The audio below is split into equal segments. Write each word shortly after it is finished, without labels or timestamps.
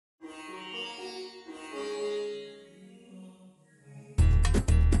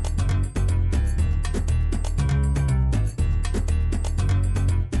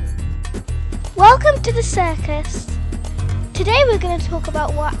Welcome to the circus. Today we're going to talk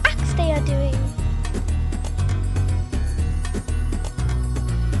about what acts they are doing.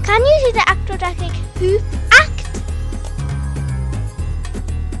 Can you see the acrobatic hoop act?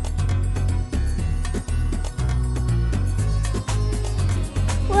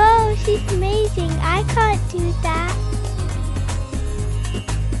 Whoa, she's amazing. I can't do that.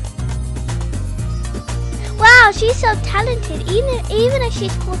 Wow, she's so talented, even if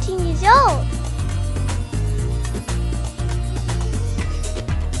she's 14 years old.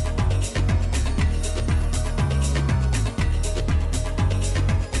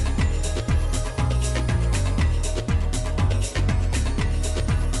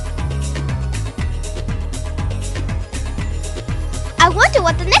 I wonder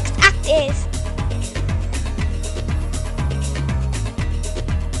what the next act is.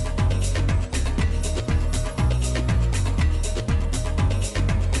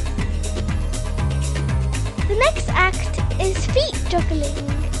 The next act is feet juggling.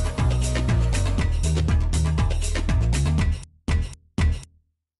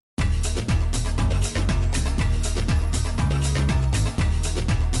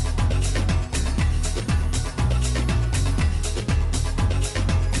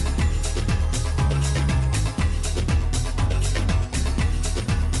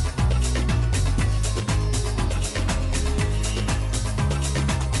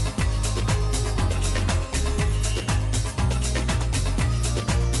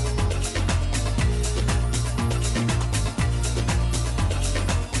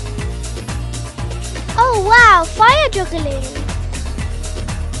 Oh wow, fire juggling!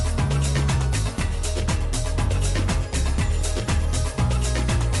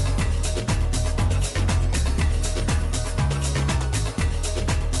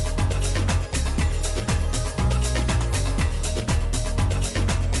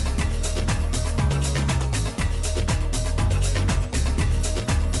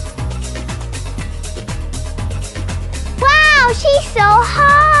 Wow, she's so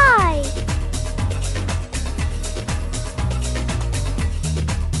high!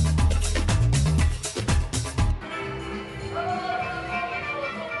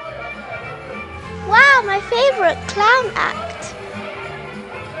 Wow, my favorite clown act.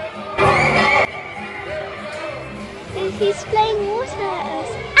 He's playing water at us.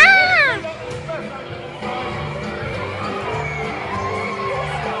 Ah!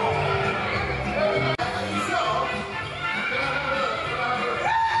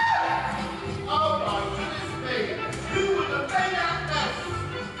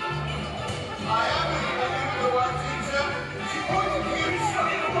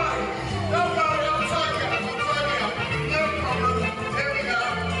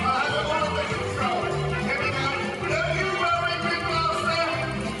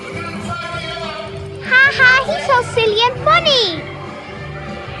 He's so silly and funny.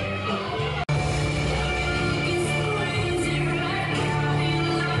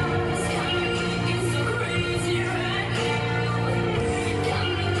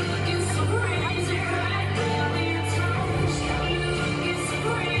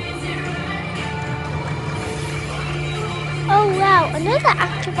 Oh wow, another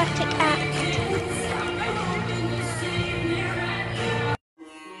acrobatic act.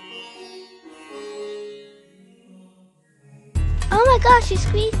 Oh my gosh, she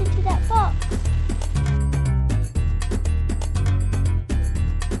squeezed into that box.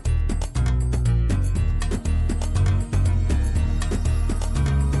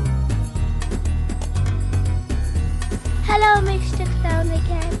 Hello, Mr. Clown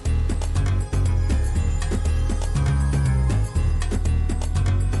again.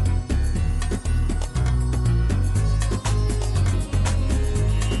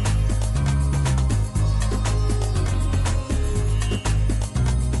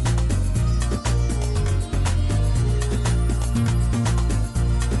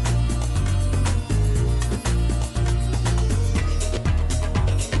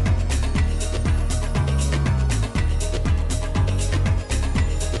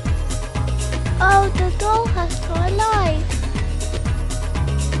 Oh, the doll has come alive.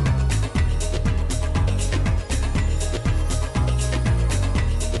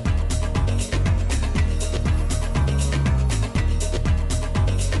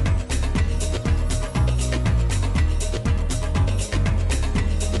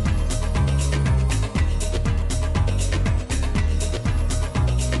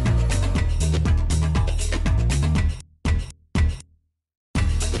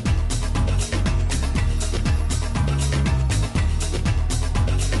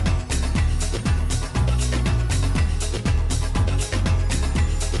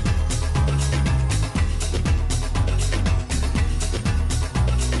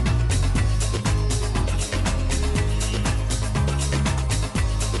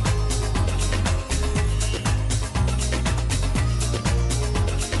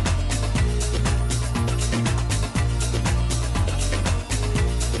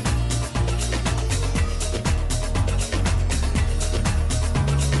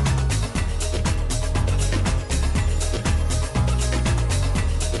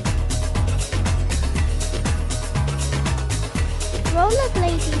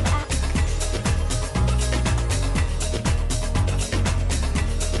 amazing act.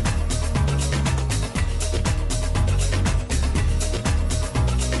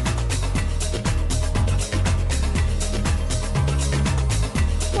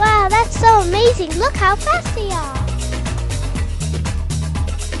 Wow, that's so amazing. Look how fast they are.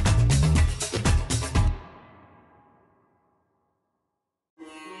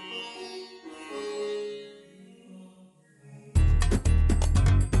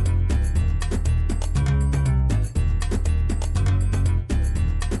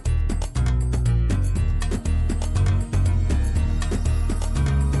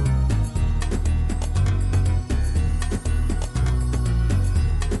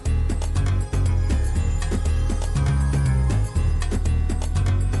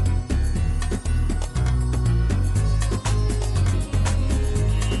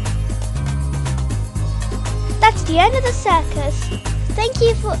 That's the end of the circus. Thank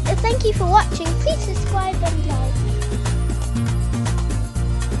you for watching. Please subscribe and like.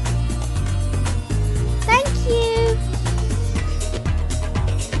 Thank you.